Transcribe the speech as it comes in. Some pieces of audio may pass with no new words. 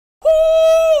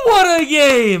What a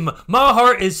game! My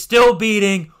heart is still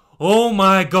beating. Oh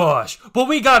my gosh. But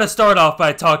we gotta start off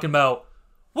by talking about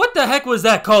what the heck was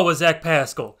that call with Zach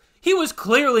Pascal? He was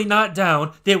clearly not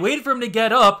down. They waited for him to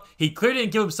get up. He clearly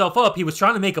didn't give himself up. He was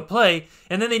trying to make a play,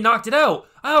 and then they knocked it out.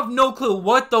 I have no clue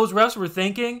what those refs were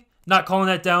thinking, not calling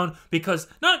that down, because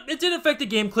it didn't affect the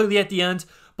game clearly at the end,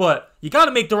 but you got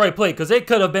to make the right play because it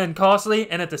could have been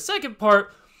costly. And at the second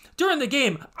part, during the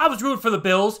game, I was rooting for the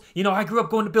Bills. You know, I grew up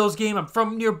going to Bills game. I'm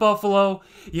from near Buffalo.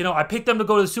 You know, I picked them to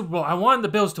go to the Super Bowl. I wanted the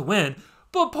Bills to win,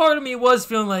 but part of me was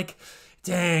feeling like,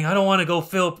 dang, I don't want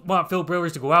Philip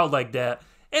Rivers to go out like that.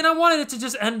 And I wanted it to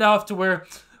just end off to where,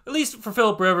 at least for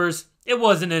Philip Rivers, it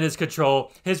wasn't in his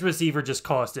control. His receiver just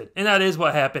cost it. And that is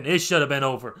what happened. It should have been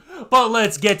over. But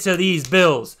let's get to these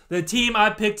Bills. The team I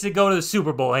picked to go to the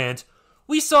Super Bowl. And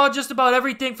we saw just about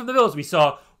everything from the Bills. We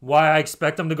saw why I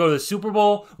expect them to go to the Super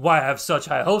Bowl, why I have such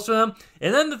high hopes for them,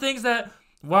 and then the things that,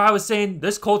 why I was saying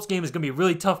this Colts game is going to be a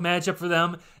really tough matchup for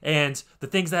them, and the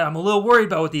things that I'm a little worried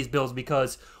about with these Bills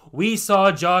because we saw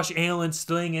Josh Allen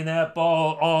slinging that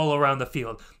ball all around the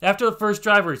field. After the first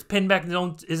drive, he was pinned back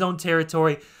in his own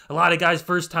territory. A lot of guys'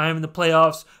 first time in the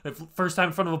playoffs, first time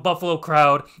in front of a Buffalo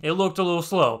crowd, it looked a little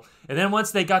slow. And then once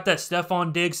they got that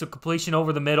Stefon Diggs completion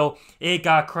over the middle, it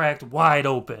got cracked wide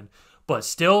open. But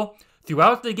still,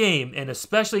 throughout the game, and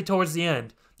especially towards the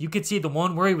end, you could see the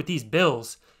one worry with these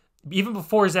Bills, even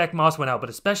before Zack Moss went out, but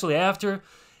especially after,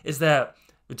 is that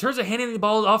in terms of handing the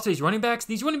ball off to these running backs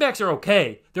are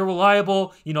okay. They're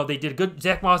reliable. You know, they did good.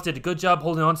 Zack Moss did a good job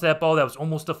holding on to that ball. That was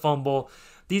almost a fumble.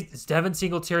 These Devin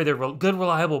Singletary, they're good,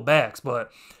 reliable backs,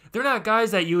 but they're not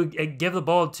guys that you give the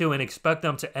ball to and expect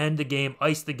them to end the game,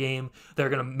 ice the game. They're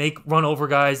going to run over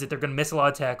guys, that they're going to miss a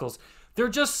lot of tackles. They're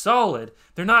just solid.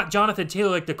 They're not Jonathan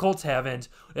Taylor like the Colts have, and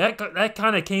that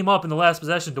kind of came up in the last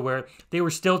possession to where they were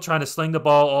still trying to sling the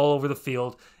ball all over the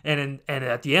field, and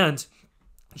at the end,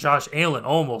 Josh Allen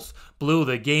almost blew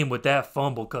the game with that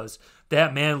fumble because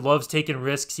that man loves taking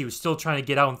risks. He was still trying to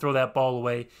get out and throw that ball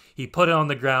away. He put it on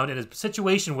the ground in a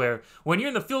situation where when you're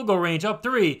in the field goal range up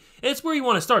 3, it's where you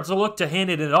want to start. So look to hand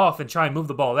it off and try and move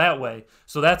the ball that way.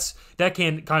 So that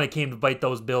kind of came to bite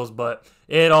those Bills, but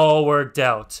it all worked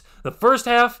out. The first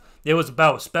half, it was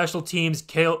about special teams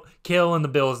killing the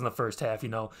Bills in the first half. You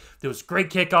know, there was great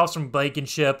kickoffs from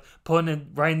Blankenship, putting it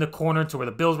right in the corner to where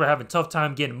the Bills were having a tough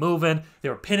time getting moving. They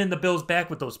were pinning the Bills back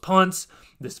with those punts.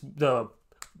 The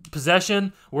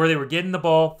possession where they were getting the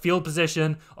ball, field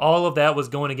position, all of that was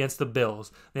going against the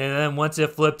Bills. And then once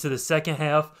it flipped to the second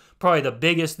half, probably the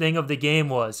biggest thing of the game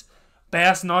was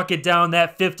Bass knock it down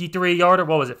that 53-yarder.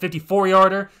 What was it,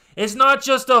 54-yarder? It's not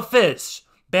just a fish.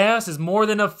 Bass is more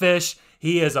than a fish.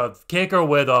 He is a kicker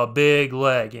with a big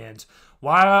leg. And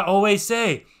why I always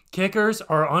say kickers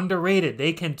are underrated.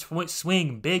 They can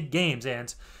swing big games.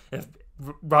 And if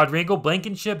Rodrigo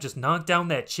Blankenship just knocked down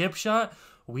that chip shot,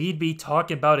 we'd be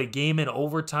talking about a game in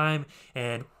overtime,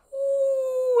 and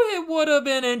it would have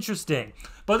been interesting.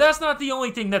 But that's not the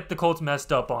only thing that the Colts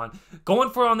messed up on. Going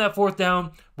for it on that fourth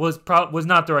down was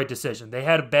not the right decision. They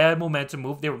had a bad momentum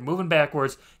move. They were moving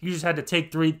backwards. You just had to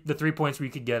take the 3 points where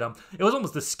you could get them. It was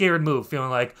almost a scared move,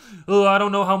 feeling like, oh, I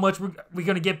don't know how much we're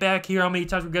going to get back here, how many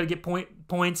times we're going to get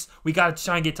points. We got to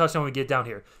try and get touchdown when we get down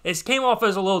here. It came off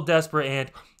as a little desperate,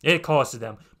 and it costed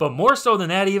them. But more so than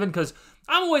that even, because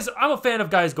I'm a fan of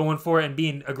guys going for it and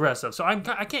being aggressive. So I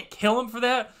can't kill him for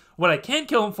that. What I can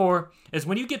kill him for is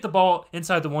when you get the ball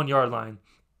inside the 1-yard line,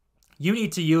 you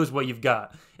need to use what you've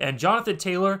got. And Jonathan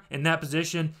Taylor in that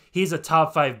position, he's a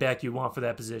top 5 back you want for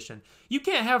that position. You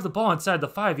can't have the ball inside the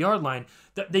 5-yard line.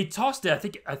 They tossed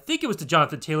it. I think it was to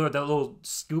Jonathan Taylor, that little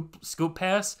scoop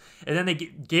pass, and then they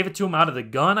gave it to him out of the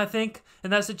gun, I think,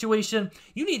 in that situation.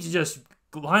 You need to just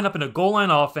line up in a goal line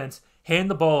offense,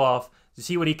 hand the ball off, to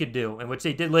see what he could do, and which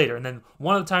they did later. And then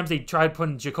one of the times they tried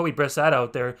putting Jacoby Brissett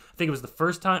out there, I think it was the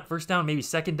first down, maybe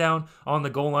second down on the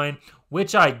goal line,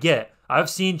 which I get. I've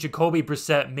seen Jacoby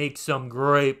Brissett make some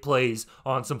great plays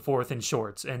on some 4th and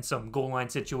shorts and some goal line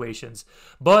situations.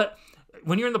 But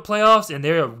when you're in the playoffs and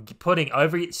they're putting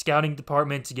every scouting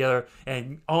department together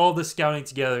and all the scouting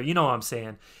together, you know what I'm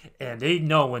saying. And they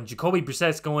know when Jacoby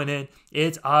Brissett's going in,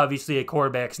 it's obviously a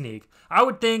quarterback sneak. I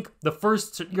would think your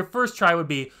first try would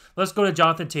be, let's go to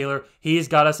Jonathan Taylor. He's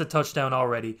got us a touchdown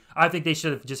already. I think they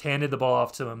should have just handed the ball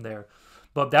off to him there.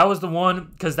 But that was the one,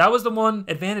 because that was the one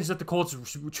advantage that the Colts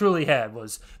truly had,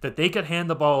 was that they could hand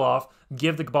the ball off,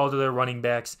 give the ball to their running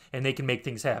backs, and they can make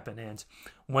things happen. And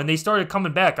when they started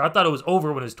coming back, I thought it was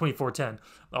over when it was 24-10.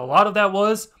 A lot of that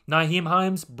was Nyheim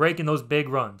Hines breaking those big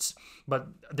runs. But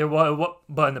in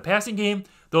the passing game,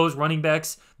 those running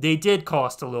backs, they did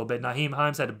cost a little bit. Nyheim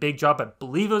Hines had a big drop. I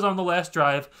believe it was on the last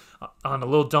drive on a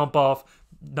little dump off.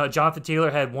 Jonathan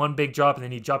Taylor had one big drop, and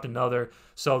then he dropped another.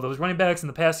 So those running backs in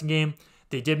the passing game,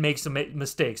 they did make some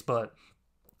mistakes, but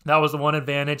that was the one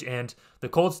advantage, and the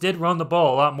Colts did run the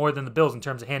ball a lot more than the Bills in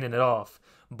terms of handing it off,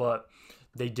 but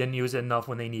they didn't use it enough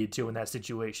when they needed to in that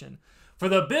situation. For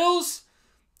the Bills,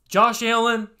 Josh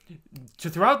Allen,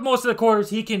 throughout most of the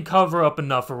quarters, he can cover up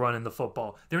enough for running the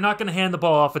football. They're not going to hand the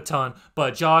ball off a ton,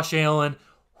 but Josh Allen,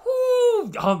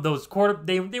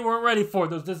 they weren't ready for it.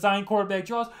 Those design quarterback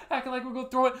draws, acting like we're going to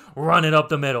throw it, run it up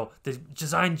the middle. The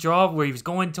design draw where he was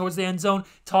going towards the end zone,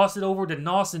 toss it over to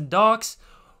Noss and Docks.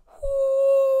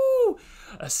 Woo!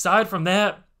 Aside from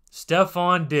that,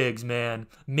 Stefon Diggs, man,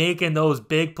 making those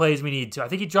big plays we need to. I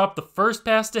think he dropped the first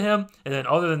pass to him, and then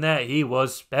other than that, he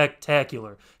was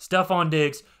spectacular. Stefon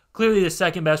Diggs, clearly the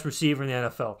second best receiver in the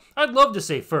NFL. I'd love to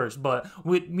say first, but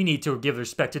we need to give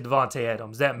respect to Davante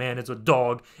Adams. That man is a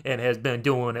dog and has been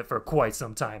doing it for quite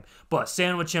some time. But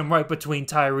sandwich him right between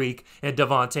Tyreek and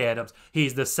Davante Adams.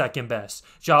 He's the second best.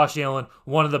 Josh Allen,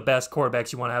 one of the best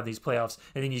quarterbacks you want to have these playoffs.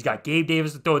 And then he's got Gabe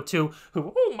Davis to throw it to,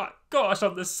 who, oh my gosh,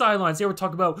 on the sidelines, they were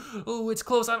talking about, oh, it's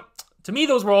close. To me,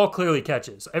 those were all clearly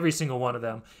catches, every single one of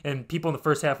them. And people in the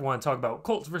first half want to talk about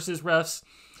Colts versus refs.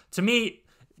 To me,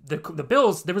 the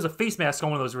Bills, there was a face mask on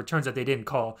one of those returns that they didn't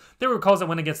call. There were calls that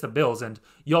went against the Bills, and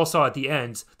you all saw at the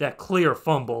end that clear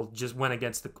fumble just went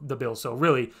against the Bills. So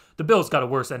really, the Bills got a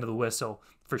worse end of the whistle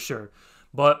for sure.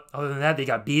 But other than that, they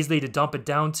got Beasley to dump it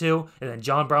down to, and then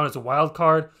John Brown as a wild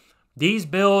card. These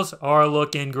Bills are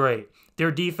looking great.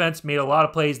 Their defense made a lot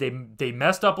of plays. They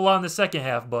messed up a lot in the second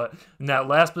half, but in that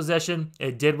last possession,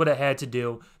 it did what it had to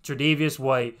do. Tre'davious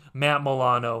White, Matt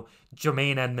Milano,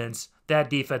 Tremaine Edmunds, that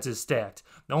defense is stacked.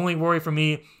 The only worry for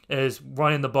me is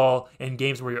running the ball in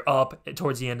games where you're up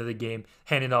towards the end of the game,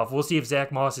 handing off. We'll see if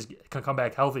Zack Moss can come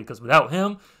back healthy, because without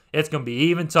him, it's going to be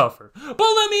even tougher. But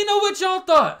let me know what y'all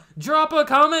thought. Drop a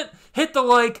comment, hit the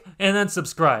like, and then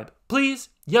subscribe. Please?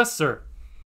 Yes, sir.